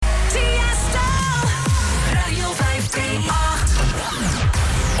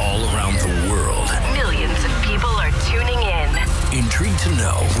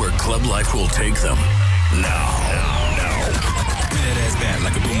Club life will take them. Now. That ass back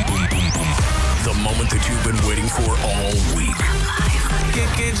like a boom, boom, boom, boom. The moment that you've been waiting for all week.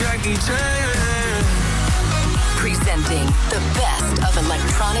 Presenting the best of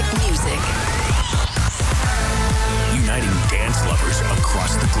electronic music. Uniting dance lovers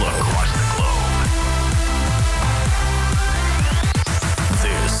across the globe.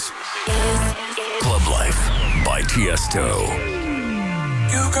 This is Club Life by Tiësto.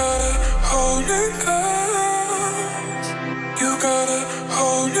 You gotta hold it close. You gotta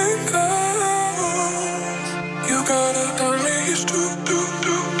hold it close. You gotta tell me it's true.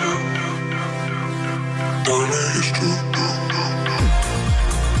 Tell me it's true.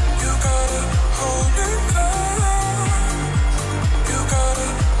 You gotta hold it close. You gotta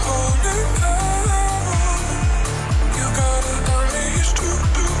hold it close. You gotta tell me it's true.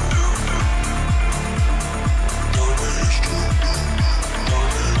 Tell me it's true.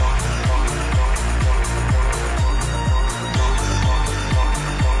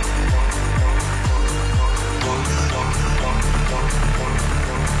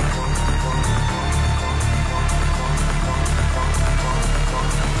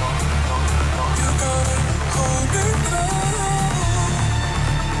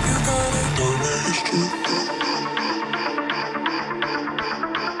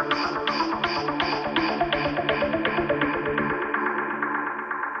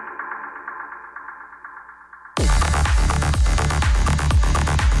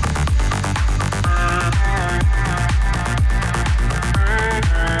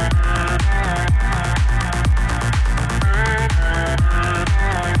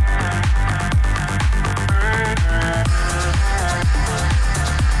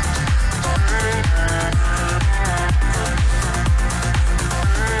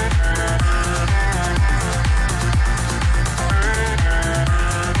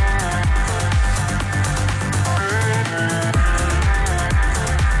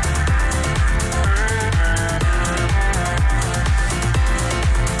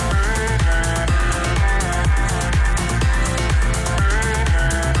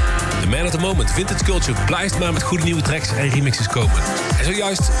 Vintage Culture blijft maar met goede nieuwe tracks en remixes komen. En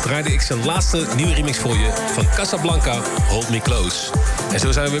zojuist draaide ik zijn laatste nieuwe remix voor je van Kasablanca, Hold Me Close. En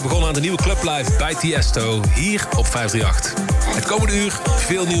zo zijn we weer begonnen aan de nieuwe Club Live bij Tiësto, hier op 538. Het komende uur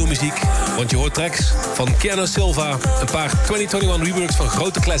veel nieuwe muziek, want je hoort tracks van Keanu, Silva, een paar 2021 reworks van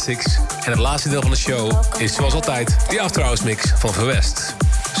grote classics. En het laatste deel van de show is zoals altijd de After Hours mix van Verwest.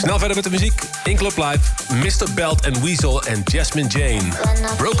 Snel verder met de muziek in Club Live. Mr. Belt en Wezol en Jasmine Jane.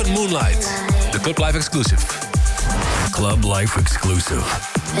 Broken Moonlight. De Club Live exclusive. Club Life exclusive.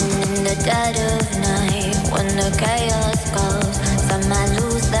 And in the dead of night, when the chaos goes, some might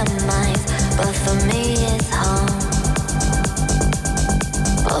lose their minds, but for me it's home.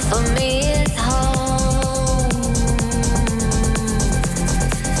 But for me it's home.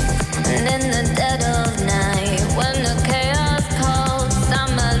 And in the dead of night, when the chaos cold,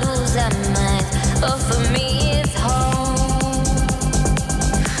 some might lose their minds, but for me it's home.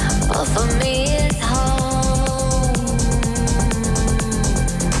 But for me it's home.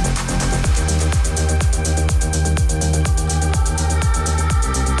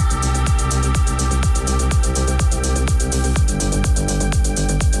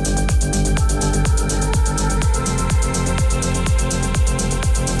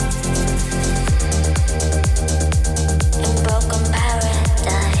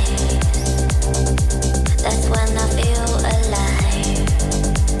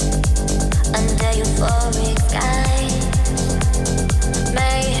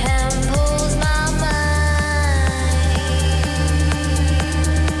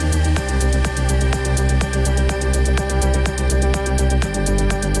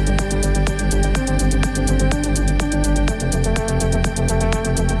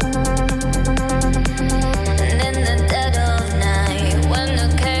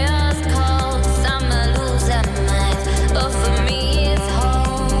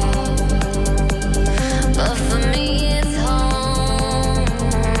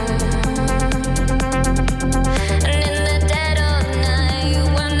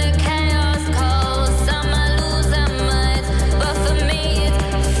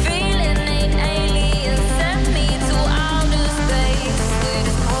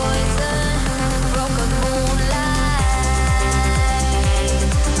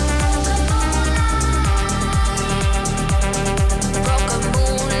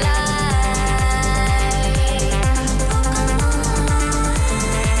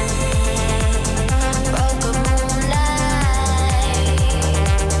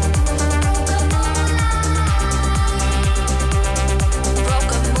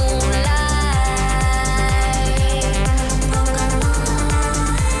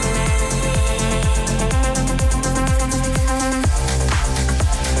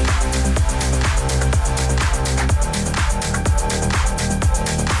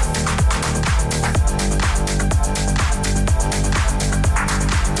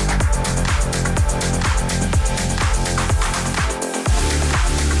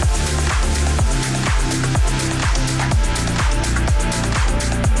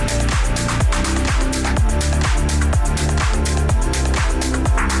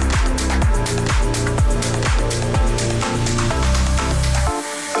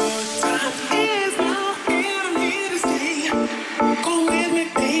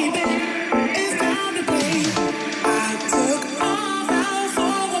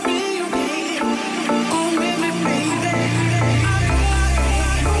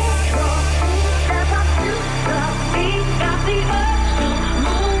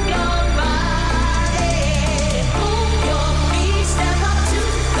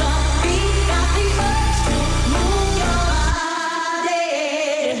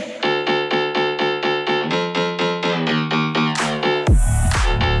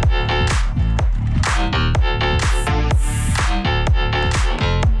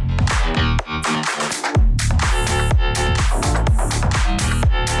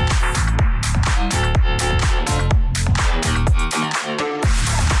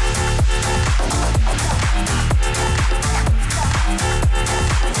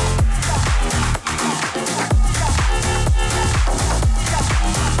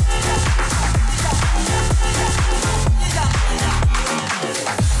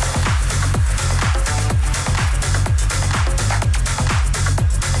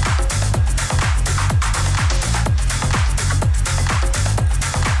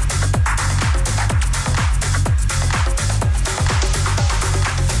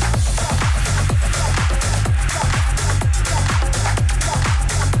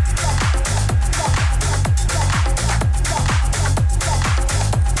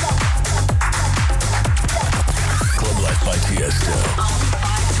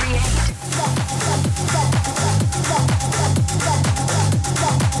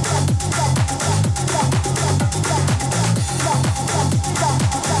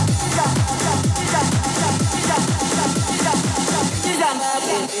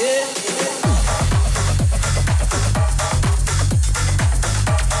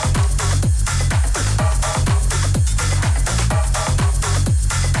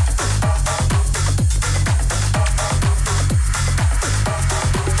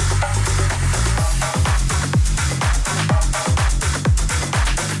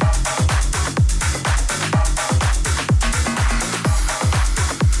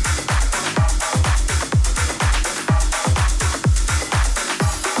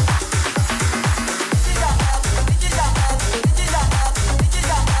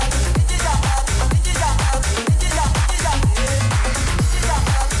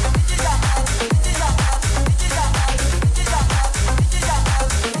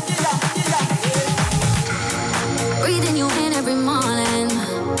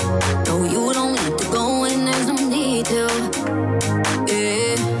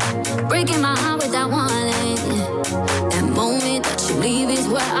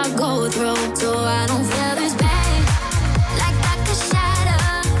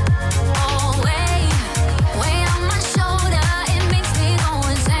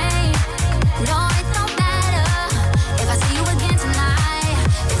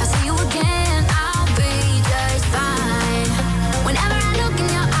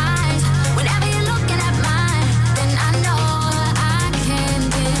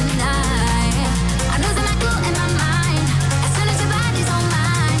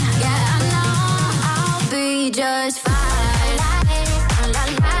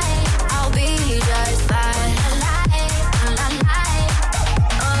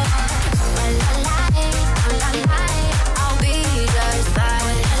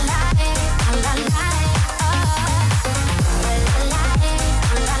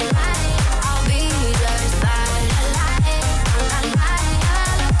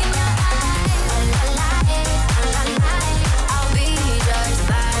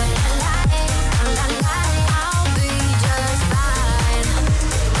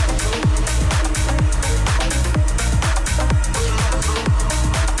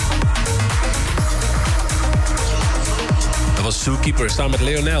 Zookëper samen met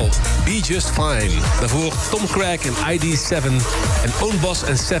Leonelle. Be Just Fine. Daarvoor Tom Craig en ID7 en Öwnboss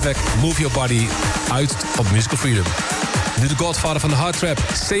en Sevek Move Your Body uit op Musical Freedom. Nu de godfather van de hardtrap,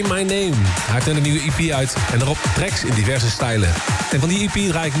 Say My Name. Hij heeft net een nieuwe EP uit en daarop tracks in diverse stijlen. En van die EP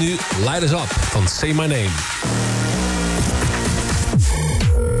draai ik nu Light Us Up van Say My Name.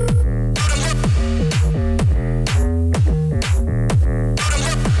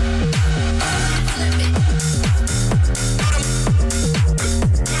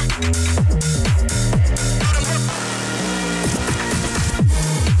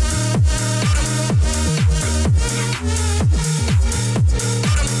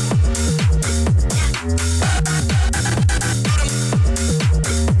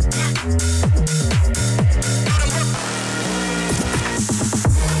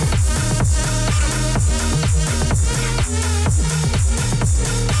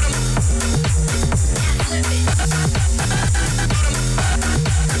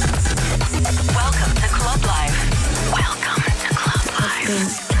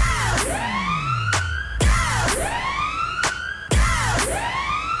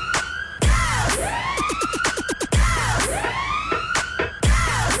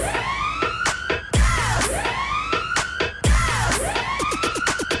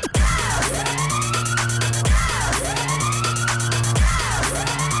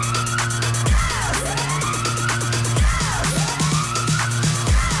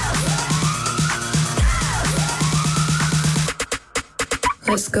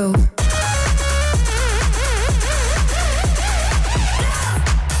 Let's go.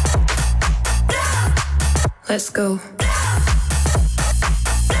 Let's go.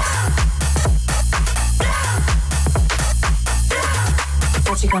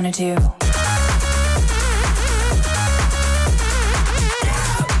 What you gonna do?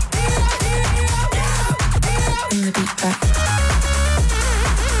 Bring the beat back.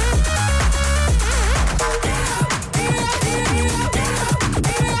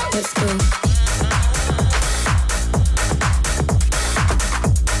 Let's go.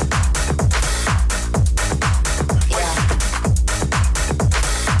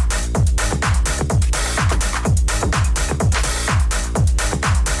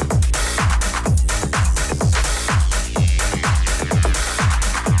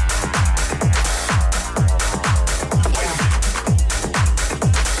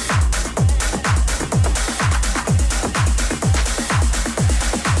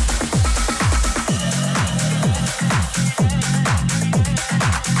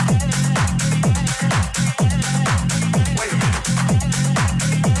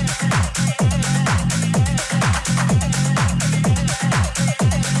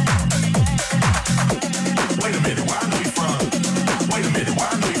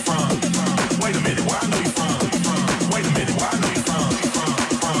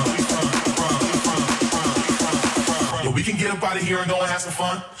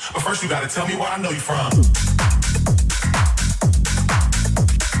 You gotta tell me where I know you from.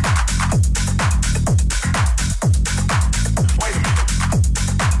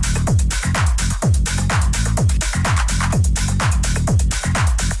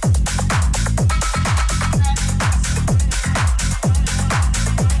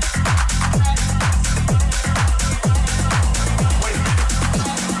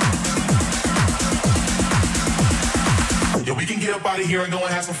 Here and go and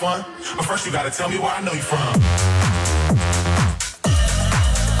have some fun. But first you gotta tell me where I know you from.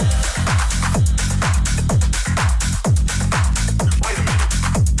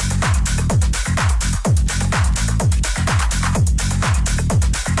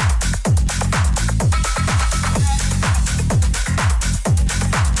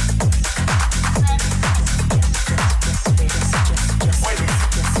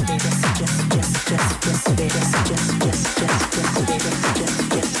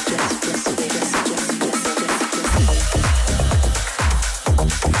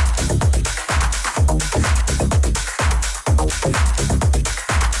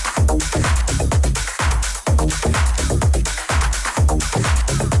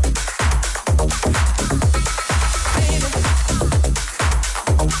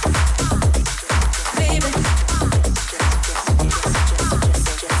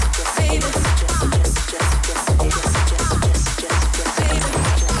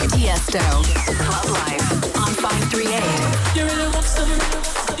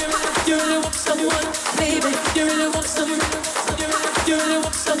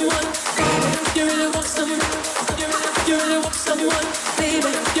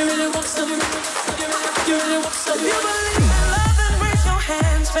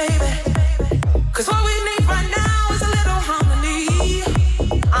 Cause what we need right now is a little harmony.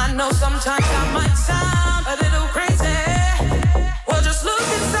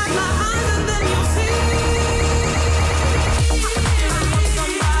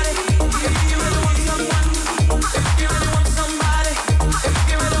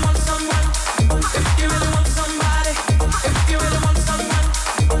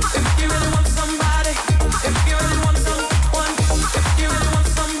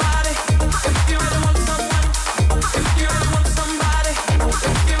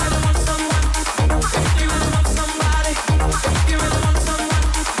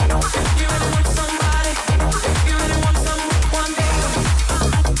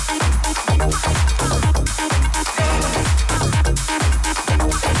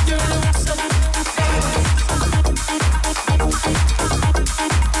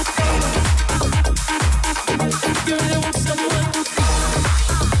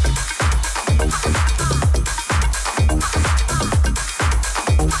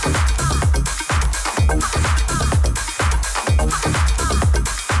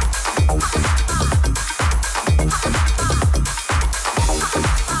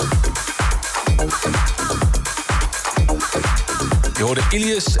 Je hoorde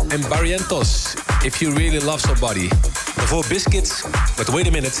Illyus en Barrientos, If You Really Love Somebody. Daarvoor Biscits met Wait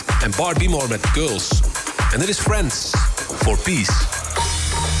a Minute en Bart B.Y.O.R met Girls. En dit is Frents for Peace.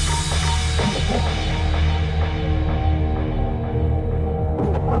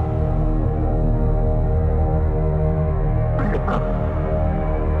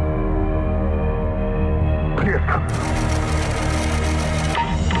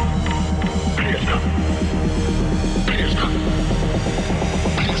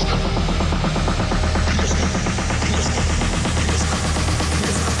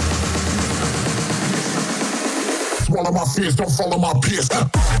 Swallow my fears, don't follow my peers.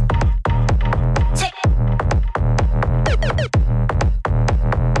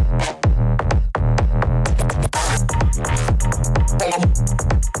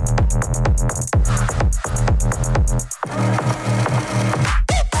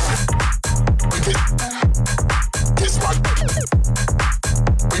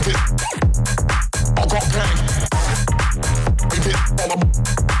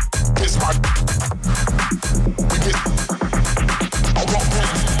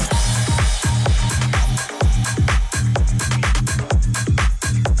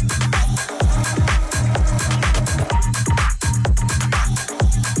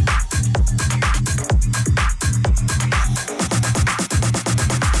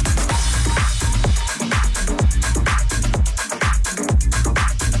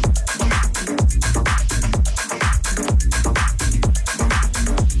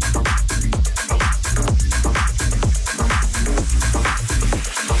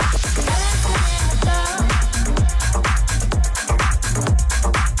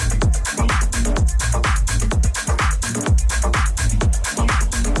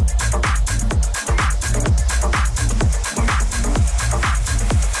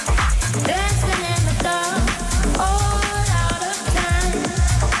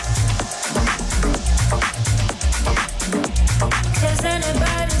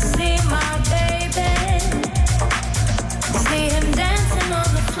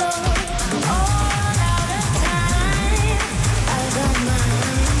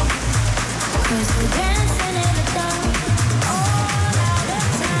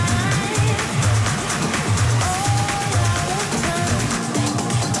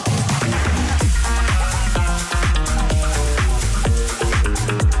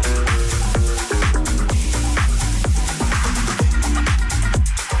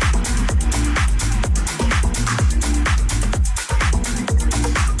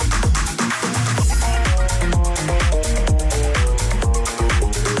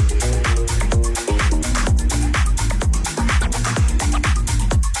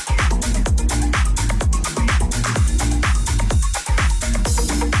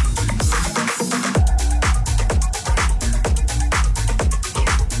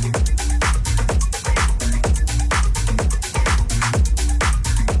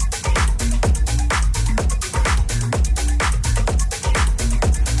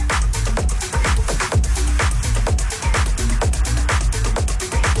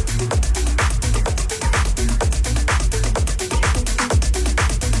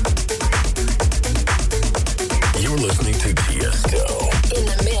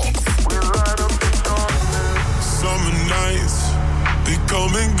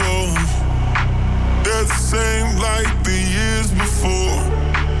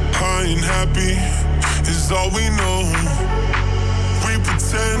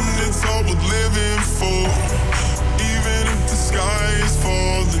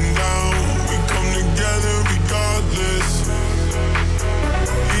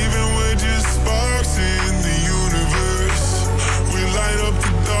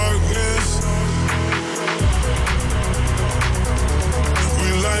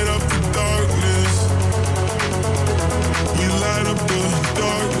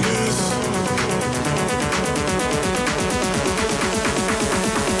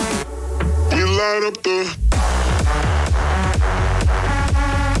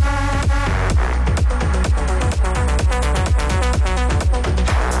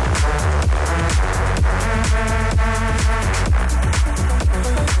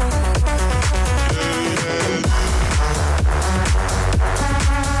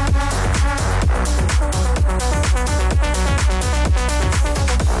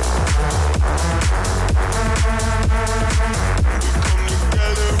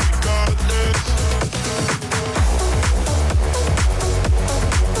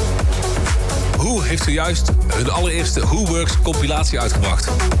 Juist hun allereerste Who Works compilatie uitgebracht.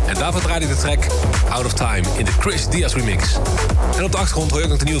 En daarvoor draaide ik de track Out of Time in de Chris Diaz remix. En op de achtergrond hoor je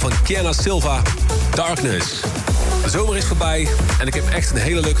ook nog de nieuwe van Keanu Silva, Darkness. De zomer is voorbij en ik heb echt een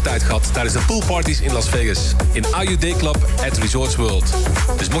hele leuke tijd gehad tijdens de poolparties in Las Vegas. In IUD Club at Resorts World.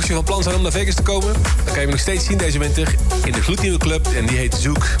 Dus mocht je van plan zijn om naar Vegas te komen, dan kan je me nog steeds zien deze winter in de gloednieuwe club en die heet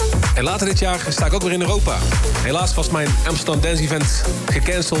Zook. En later dit jaar sta ik ook weer in Europa. Helaas was mijn Amsterdam Dance Event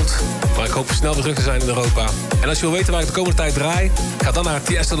gecanceld, maar ik hoop snel weer terug te zijn in Europa. En als je wil weten waar ik de komende tijd draai, ga dan naar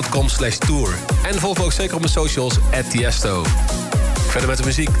tiësto.com/tour. En volg me ook zeker op mijn socials @Tiësto. Verder met de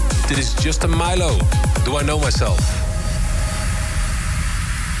muziek. Dit is Just a Mylo. Do I Know Myself?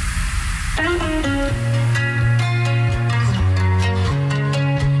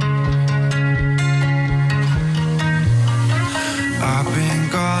 I've been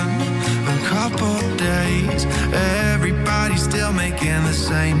gone a couple days. Everybody's still making the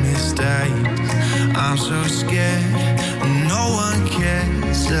same mistakes. I'm so scared, no one cares.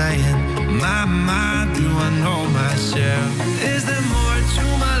 Saying, my, do I know myself? Is there more to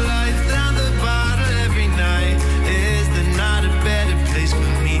my life than the bottle every night? Is there not a better place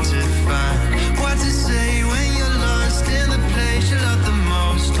for me to find? What to say when you're lost in the place you love the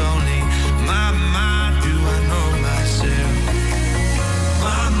most? Only my, do I know myself?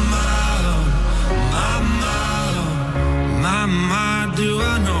 Mama, do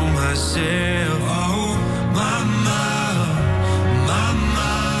I know myself? Oh,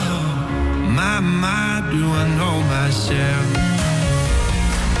 mama, do I know myself?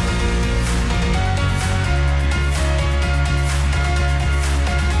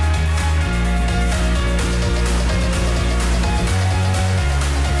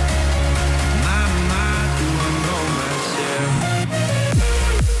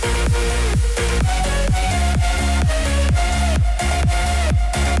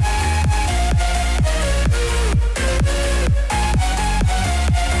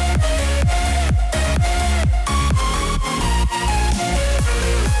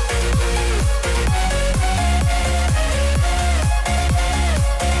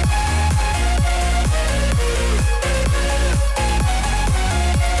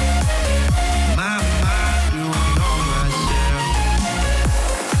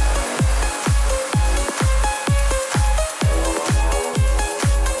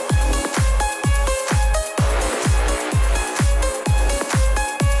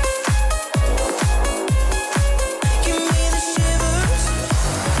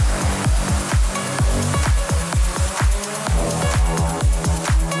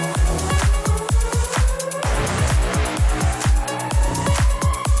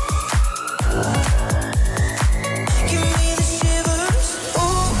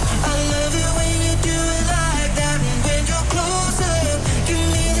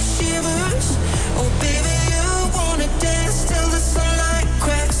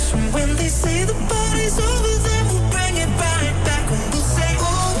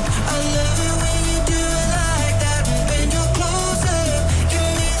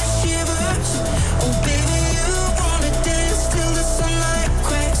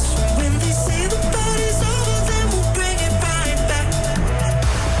 The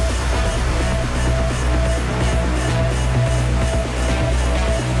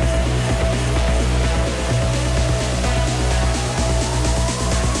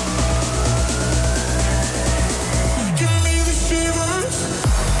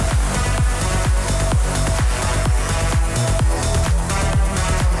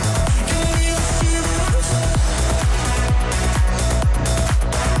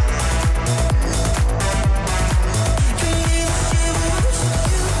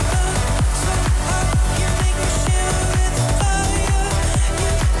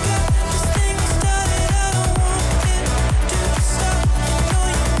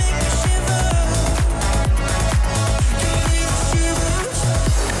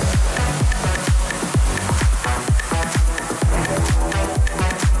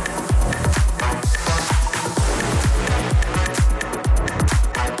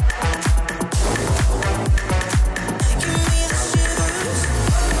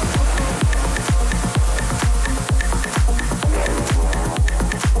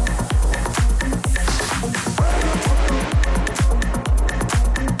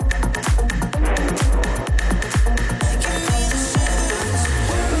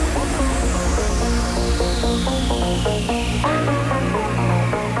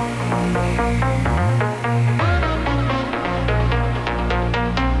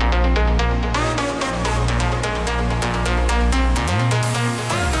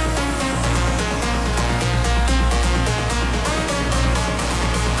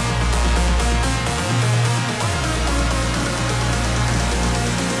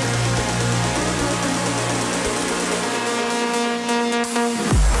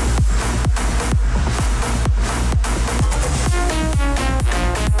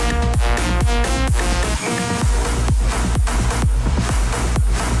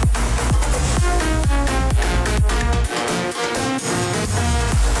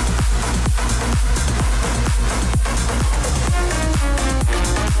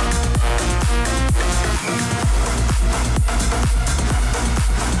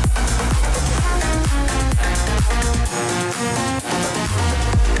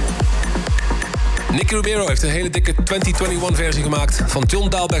Nicky Romero heeft een hele dikke 2021-versie gemaakt van John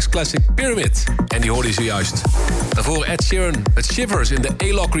Dahlbäck's classic Pyramid. En die hoorde je zojuist. Daarvoor Ed Sheeran met Shivers in de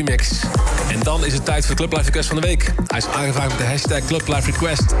A-Lock remix. En dan is het tijd voor de Club Life Request van de week. Hij is aangevraagd met de hashtag Club Life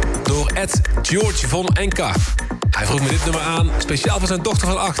Request door Ed George von Enka. Hij vroeg me dit nummer aan, speciaal voor zijn dochter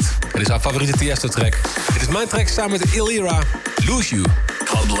van 8. Het is haar favoriete Tiësto track. Dit is mijn track samen met de ILIRA, Lose You.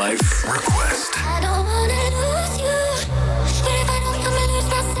 Club Life Request. I don't wanna lose you, but if I don't, I'ma lose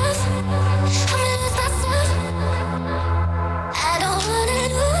myself. I'ma lose myself. I don't wanna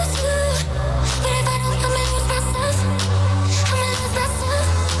lose you, but if I don't, I'ma lose myself. I'ma lose myself.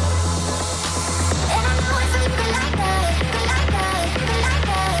 And I know it's really like that, like that, like that, like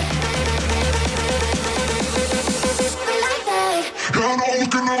that. And I know we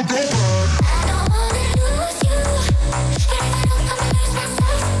can never go back. I don't wanna lose you, but if I don't, I'ma lose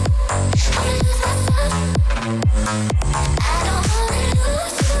myself. I'ma lose myself. I don't wanna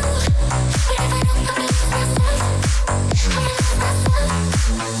lose you, but if I don't, I'ma lose myself. I'ma lose myself.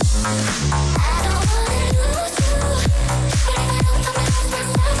 I don't wanna lose you, but if I don't, I'ma lose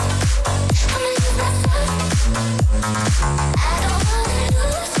myself. I'ma lose myself. I don't wanna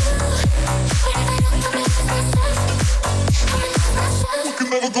lose you, but if I don't, I'ma lose myself. I'ma lose myself. We can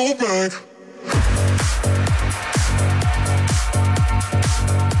never go back.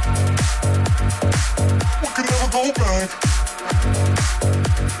 We can never go back.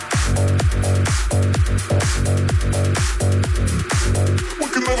 We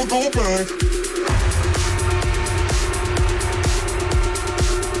can never go back.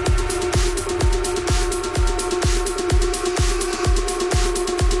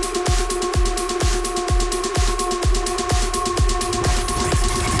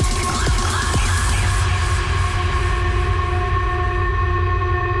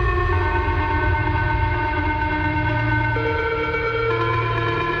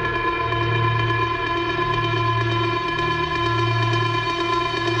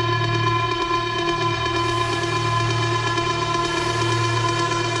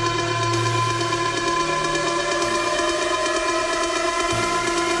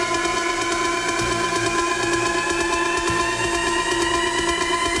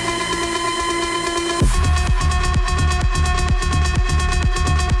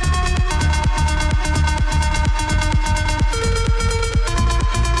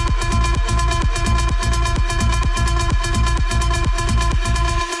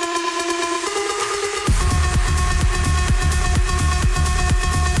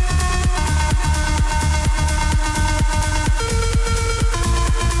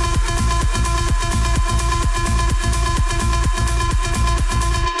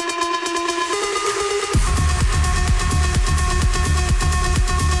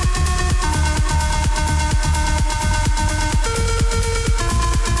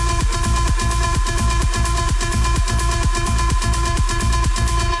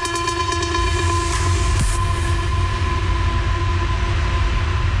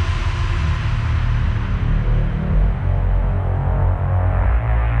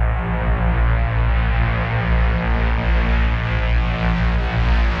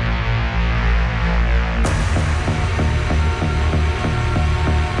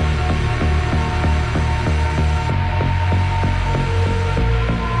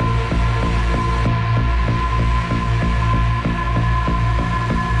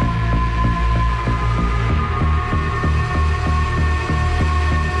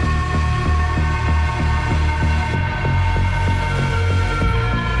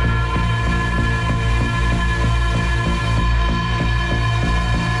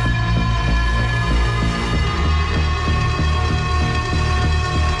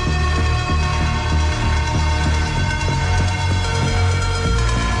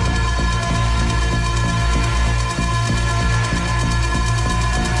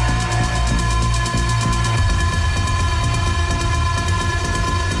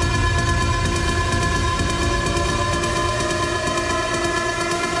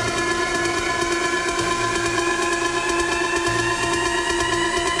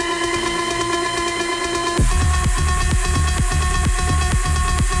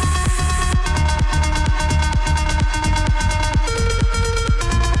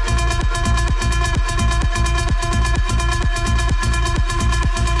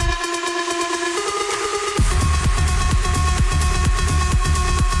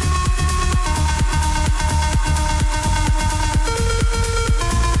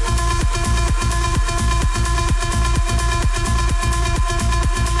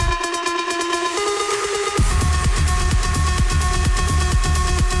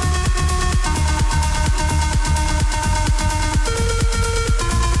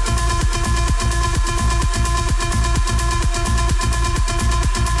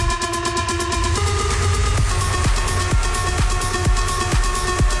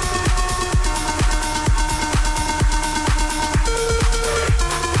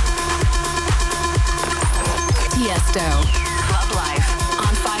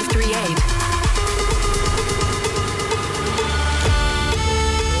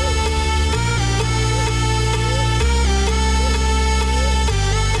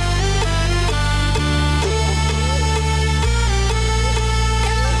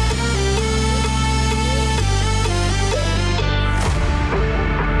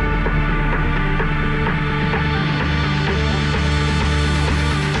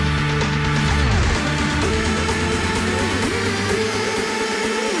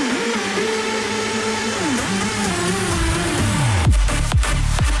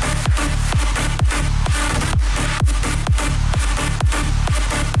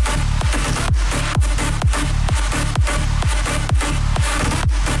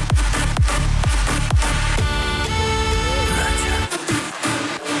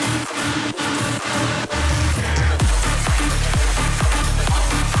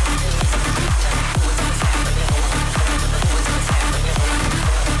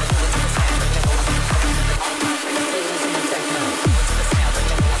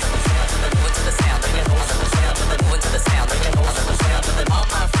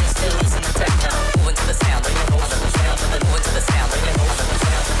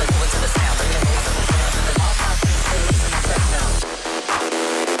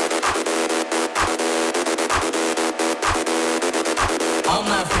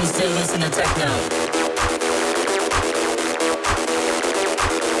 friends still listen to techno.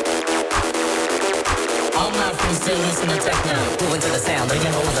 All my friends still listen to techno. Moving to the sound,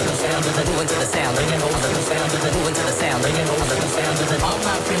 bringing over the sound of the moving to the sound, bringing over the sound of the moving to the sound, bringing over the sound of the. All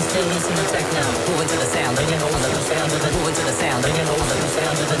my friends still listen to techno. Moving to the sound, bringing over the sound of the moving to the sound, bringing over the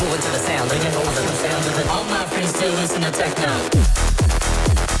sound of the moving to the sound, bringing over the sound of the. All my friends still listen to techno.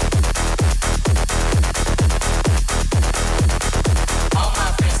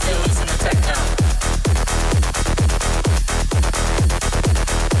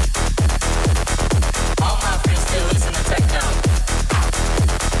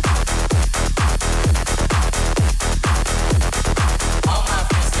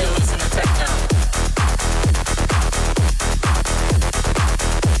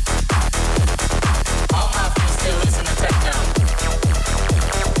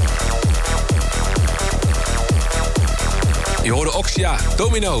 Oxia,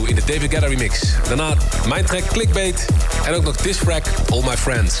 Domino in de David Guetta remix. Daarna mijn track Clickbait en ook nog this track All My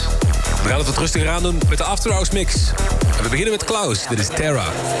Friends. We gaan het wat rustiger aan doen met de After Hours mix. En we beginnen met Klaus, dit is Terra.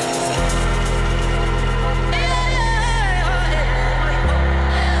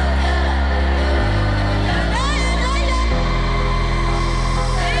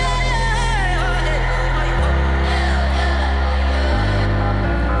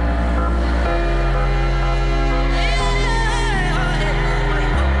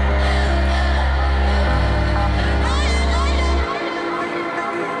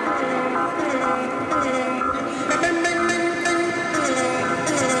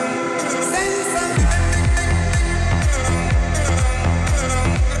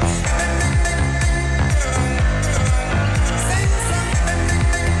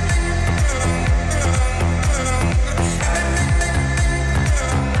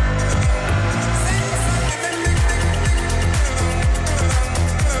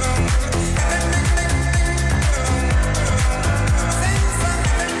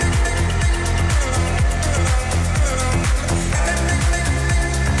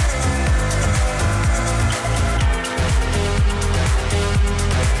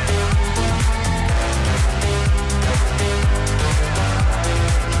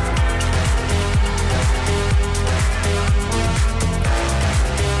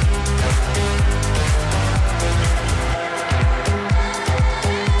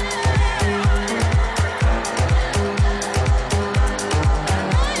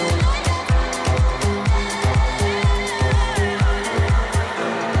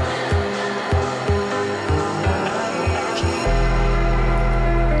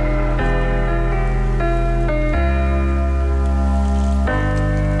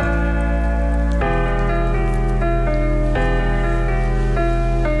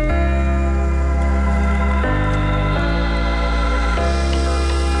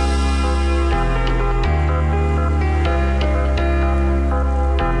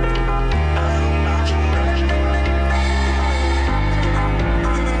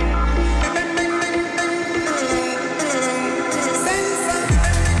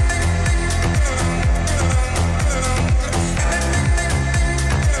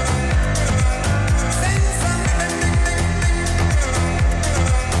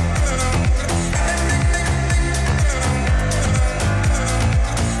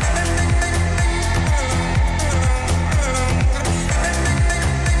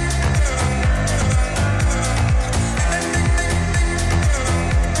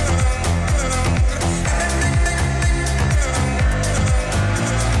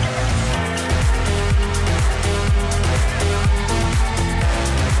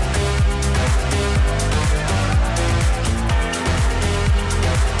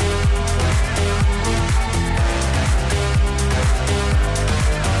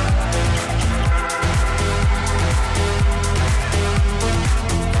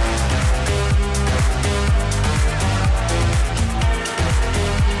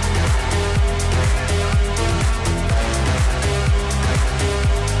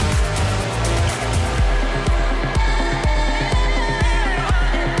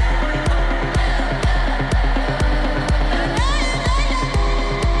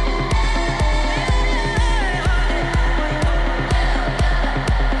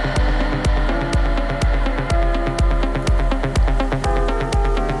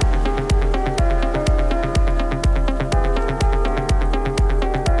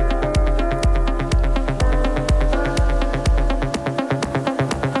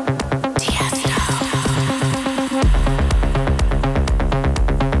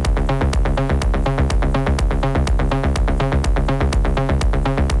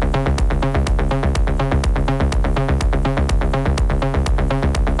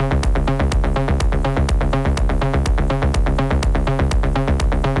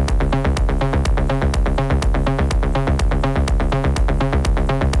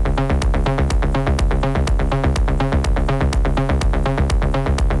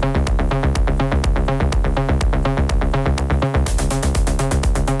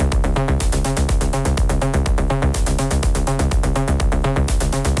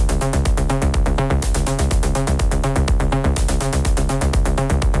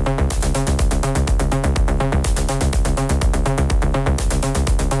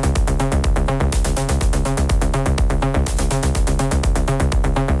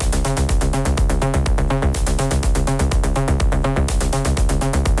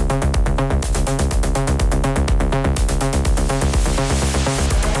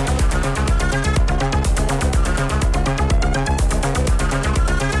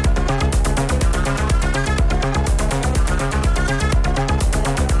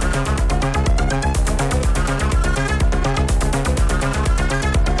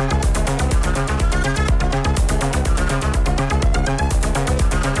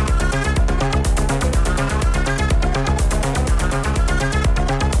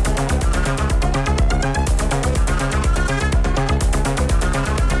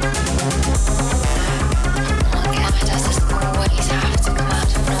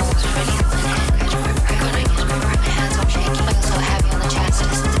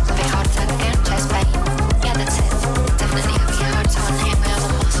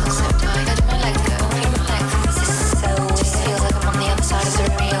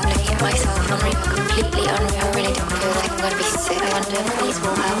 water, please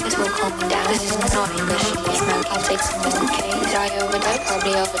will help, this will calm me down. This is not English, please smoke, I'll take some Western K. Did I overdose?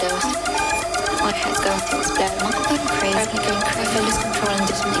 Probably overdosed. My head's going to explode. I'm going crazy. I'm going crazy. I feel lose control and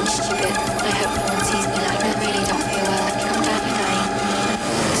do something stupid. I hope no one sees me like that. I really don't feel well. I think I'm dying.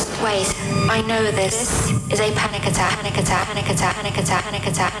 Wait, I know this is a panic attack. Panic attack. Panic attack. Panic attack. Panic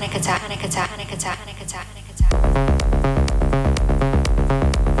attack. Panic attack. Panic attack. Panic attack. Panic attack. Panic attack.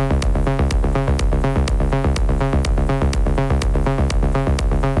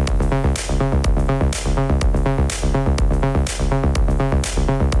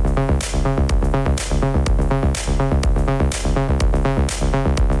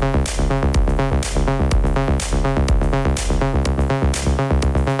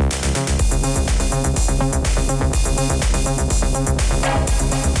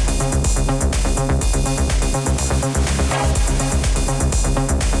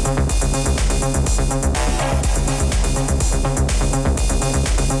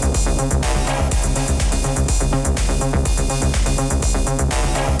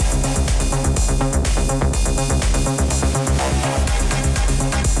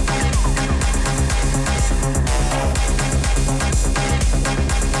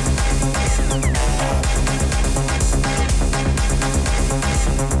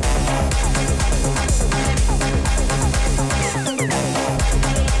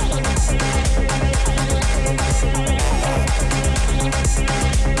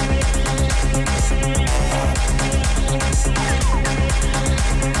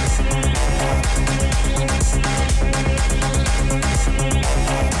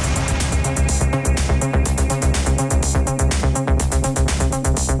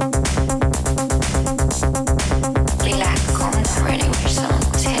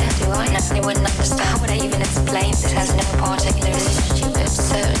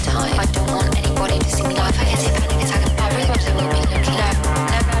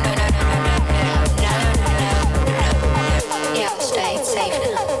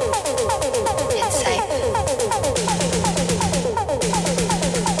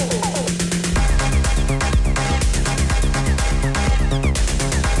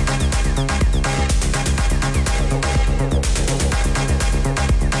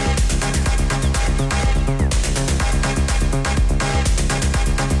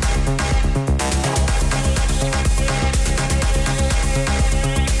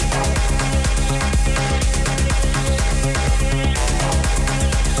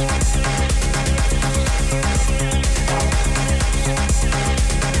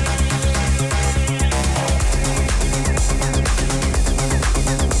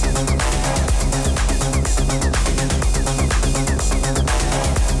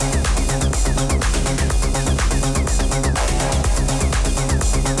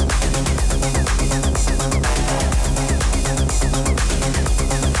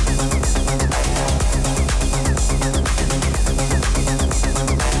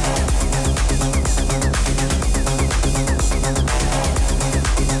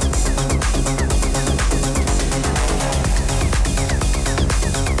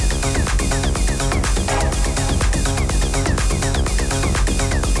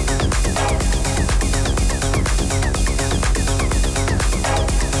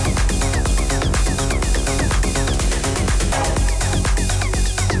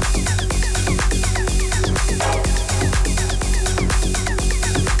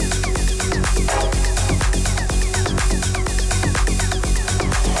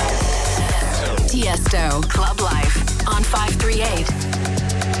 Tiësto, Club Life on 538.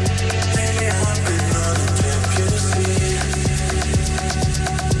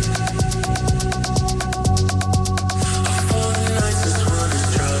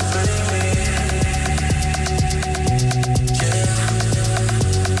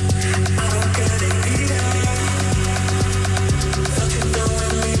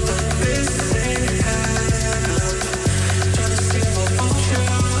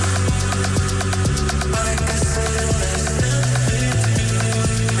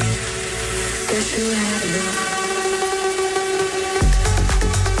 You had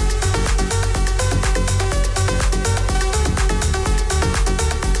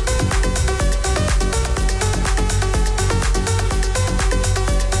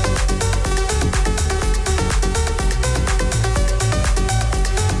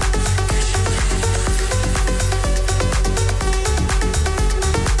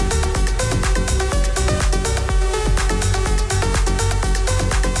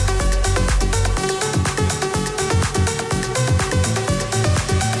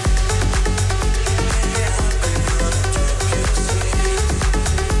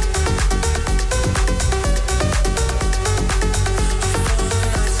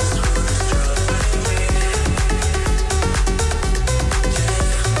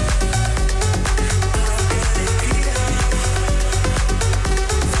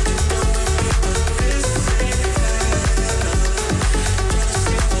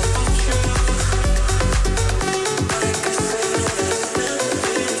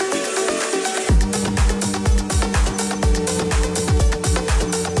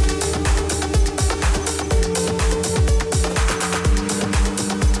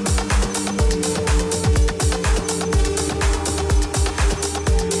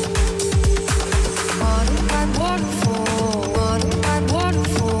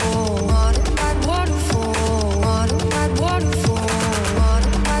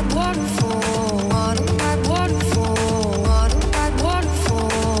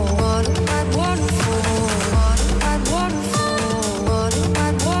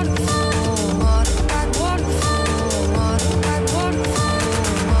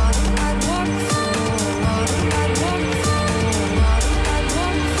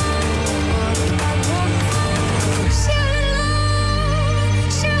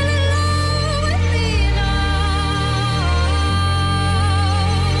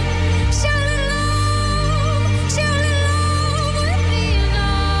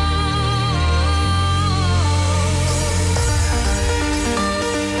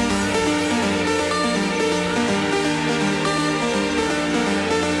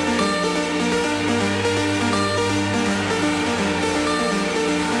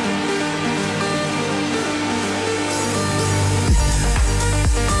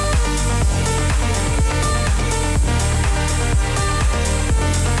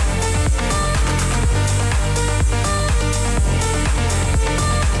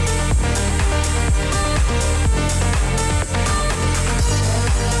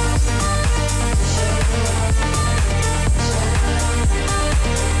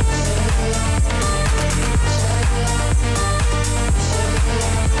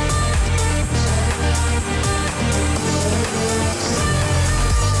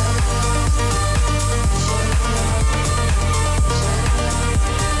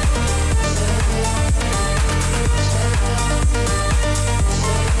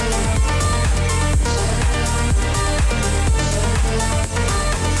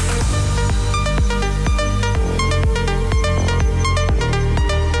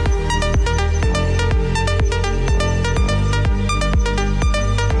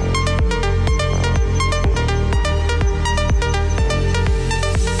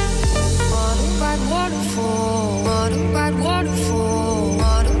bad waterfall.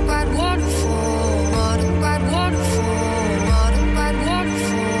 What a bad waterfall. What a bad waterfall. What a bad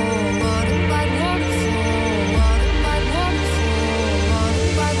waterfall. What a bad waterfall. What a bad waterfall. What a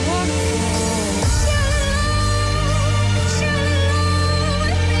bad waterfall. Shallow with me now. Shallow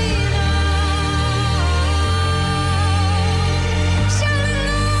with me now.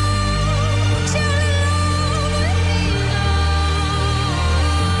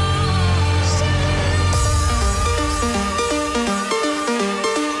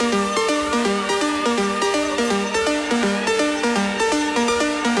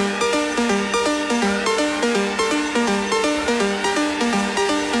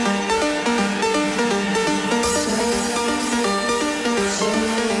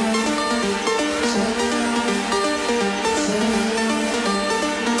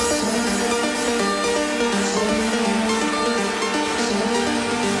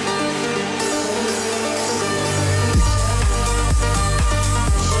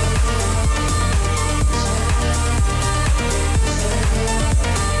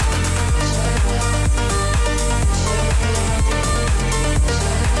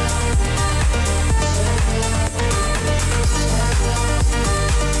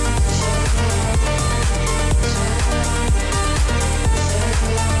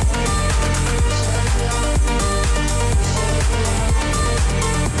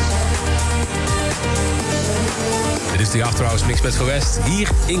 De Afterhouse mix met Gewest hier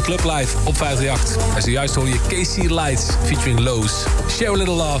in Club Live op 538. En zojuist hoor je Casey Lights featuring Lowe's. Share a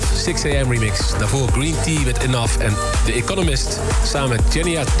Little Love, 6 AM remix. Daarvoor Green Tea met Enough en The Economist samen met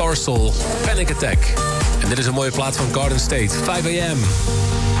Jenia Tarsel, Panic Attack. En dit is een mooie plaat van Garden State, 5 AM.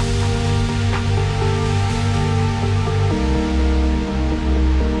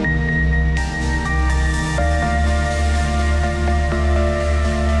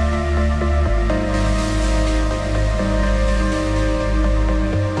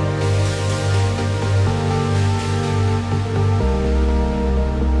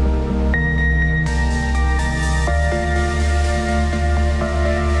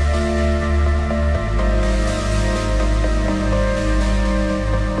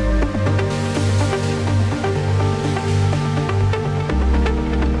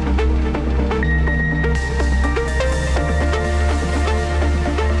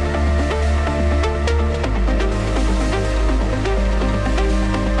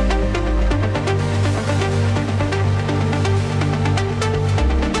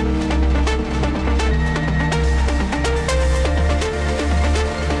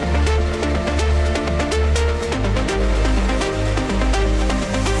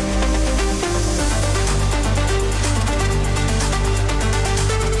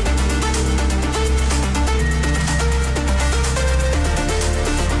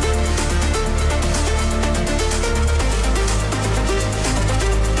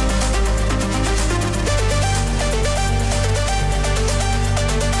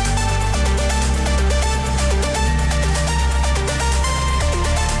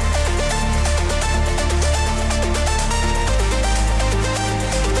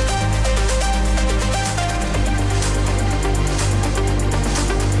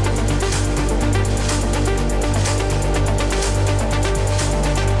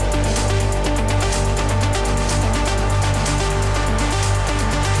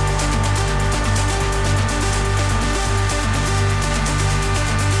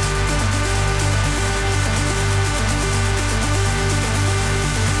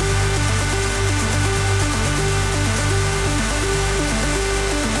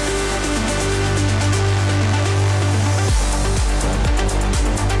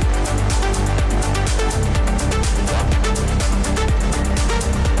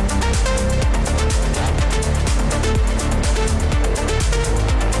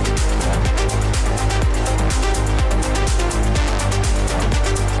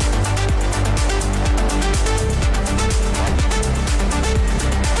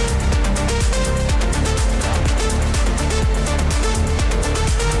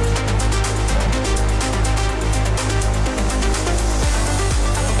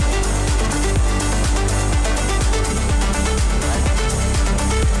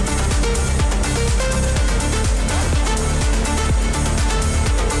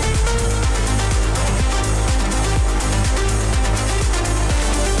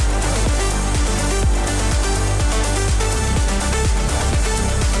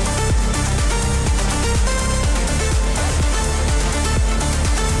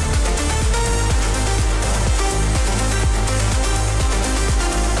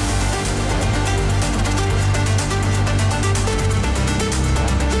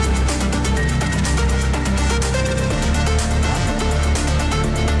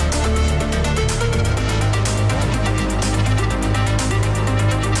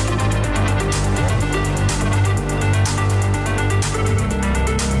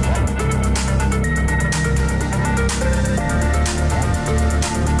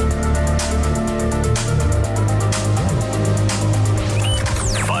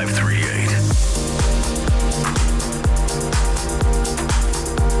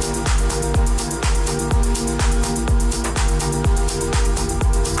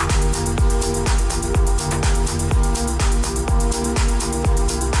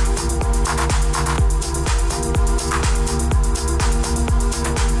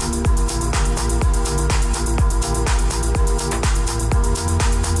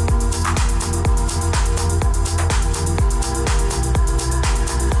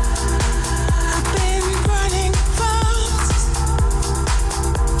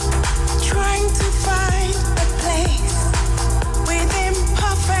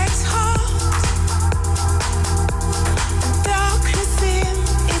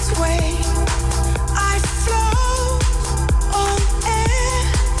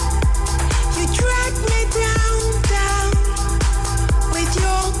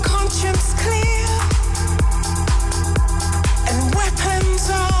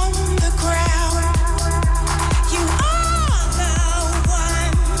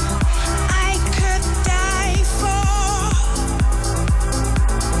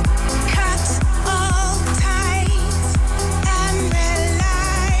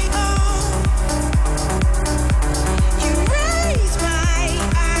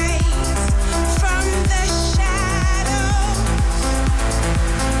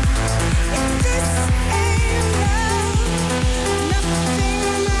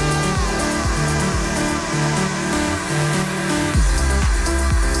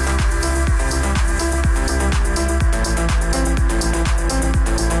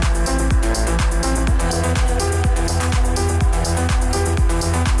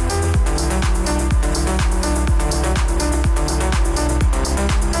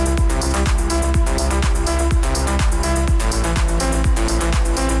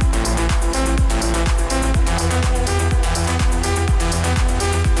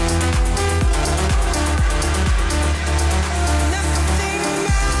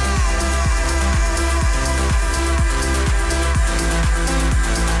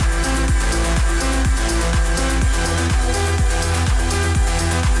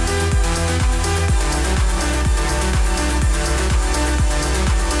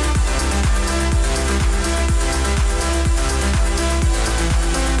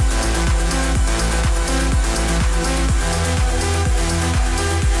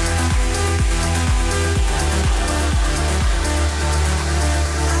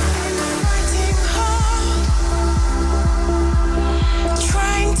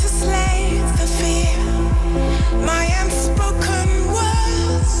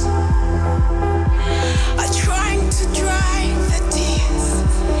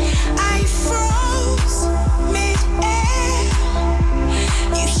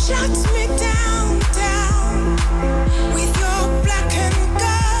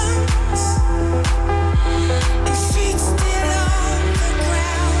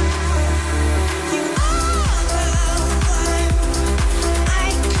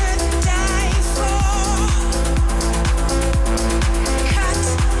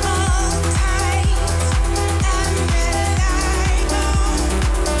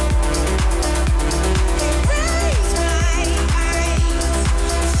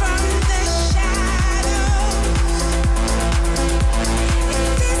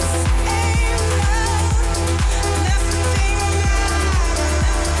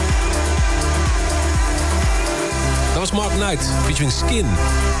 was Mark Knight featuring Skin,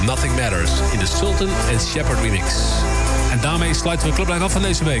 Nothing Matters in de Sultan and Shepard remix. En daarmee sluiten we Club Live af van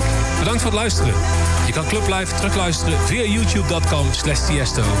deze week. Bedankt voor het luisteren. Je kan Club Live terugluisteren via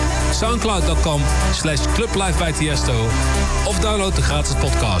youtube.com/Tiësto, soundcloud.com/Clublive bij Tiësto of download de gratis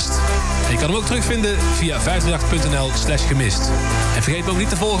podcast. En je kan hem ook terugvinden via 538.nl/gemist. En vergeet me ook niet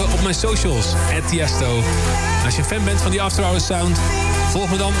te volgen op mijn socials, @Tiësto. En als je een fan bent van die After Hours Sound, volg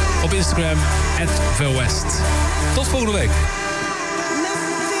me dan op Instagram, @VelWest. Tot volgende week.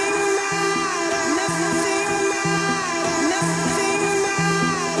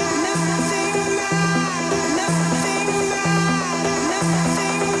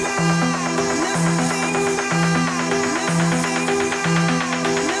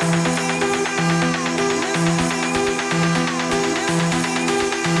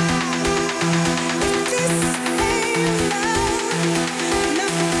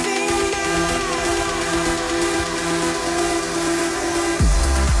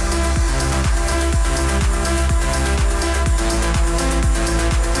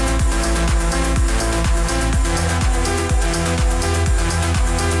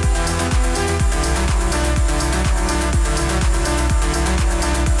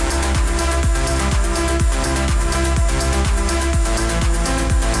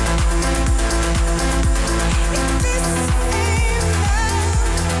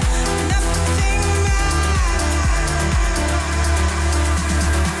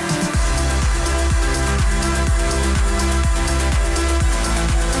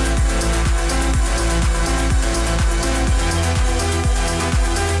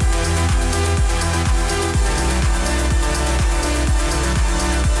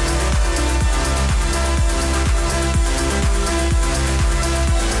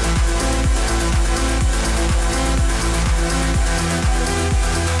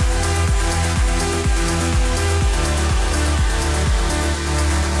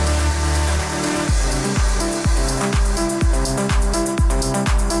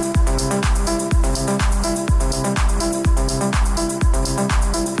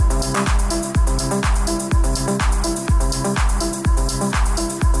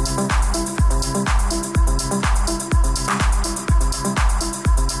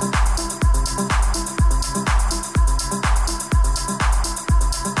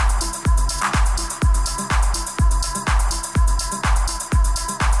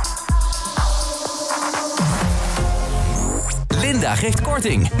 Linda geeft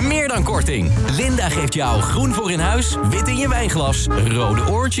korting. Meer dan korting. Linda geeft jou groen voor in huis, wit in je wijnglas, rode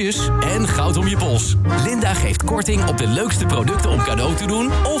oortjes en goud om je pols. Linda geeft korting op de leukste producten om cadeau te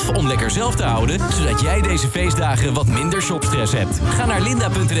doen of om lekker zelf te houden, zodat jij deze feestdagen wat minder shopstress hebt. Ga naar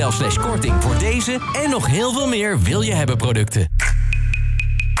linda.nl/korting voor deze en nog heel veel meer wil je hebben producten.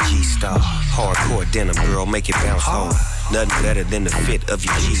 G.I.R.L.S, hardcore denim girl, make it bounce home. Nothing better than the fit of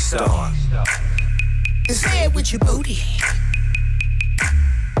your G.I.R.L.S. Say it with your booty.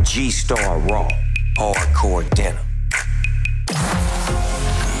 G.I.R.L raw, hardcore denim.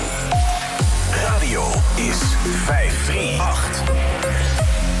 Radio is 538.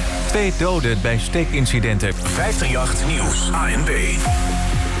 2 doden bij steekincidenten. 538 Nieuws, ANB.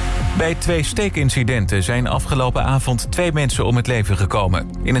 Bij 2 steekincidenten zijn afgelopen avond 2 mensen om het leven gekomen.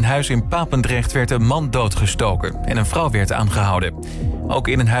 In een huis in Papendrecht werd een man doodgestoken en een vrouw werd aangehouden. Ook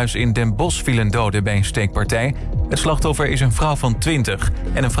in een huis in Den Bosch vielen doden bij een steekpartij. Het slachtoffer is een vrouw van 20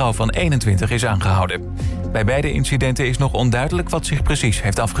 en een vrouw van 21 is aangehouden. Bij beide incidenten is nog onduidelijk wat zich precies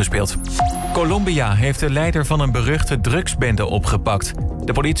heeft afgespeeld. Colombia heeft de leider van een beruchte drugsbende opgepakt.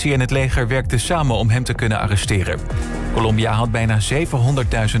 De politie en het leger werkten samen om hem te kunnen arresteren. Colombia had bijna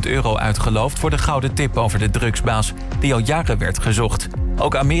 €700.000 uitgeloofd voor de gouden tip over de drugsbaas, die al jaren werd gezocht.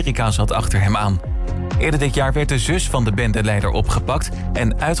 Ook Amerika zat achter hem aan. Eerder dit jaar werd de zus van de bendeleider opgepakt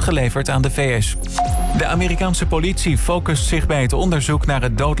en uitgeleverd aan de VS. De Amerikaanse politie focust zich bij het onderzoek naar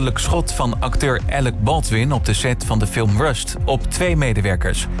het dodelijk schot van acteur Alec Baldwin op de set van de film Rust op 2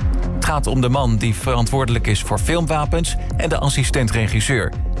 medewerkers. Het gaat om de man die verantwoordelijk is voor filmwapens en de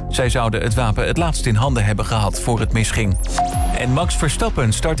assistent-regisseur. Zij zouden het wapen het laatst in handen hebben gehad voor het misging. En Max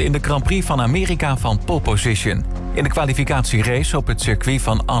Verstappen start in de Grand Prix van Amerika van pole position. In de kwalificatierace op het circuit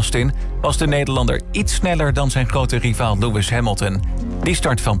van Austin was de Nederlander iets sneller dan zijn grote rivaal Lewis Hamilton. Die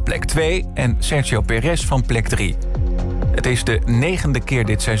start van plek 2 en Sergio Perez van plek 3. Het is de 9e keer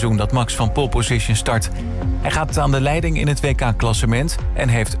dit seizoen dat Max van pole position start. Hij gaat aan de leiding in het WK-klassement en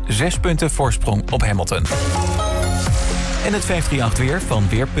heeft 6 punten voorsprong op Hamilton. En het 538 weer van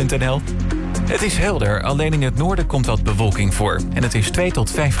Weer.nl. Het is helder, alleen in het noorden komt wat bewolking voor. En het is 2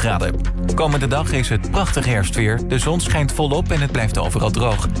 tot 5 graden. Komende dag is het prachtig herfstweer. De zon schijnt volop en het blijft overal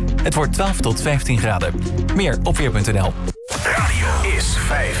droog. Het wordt 12 tot 15 graden. Meer op weer.nl. Radio is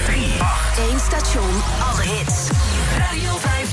 538. 1 station, alle hits.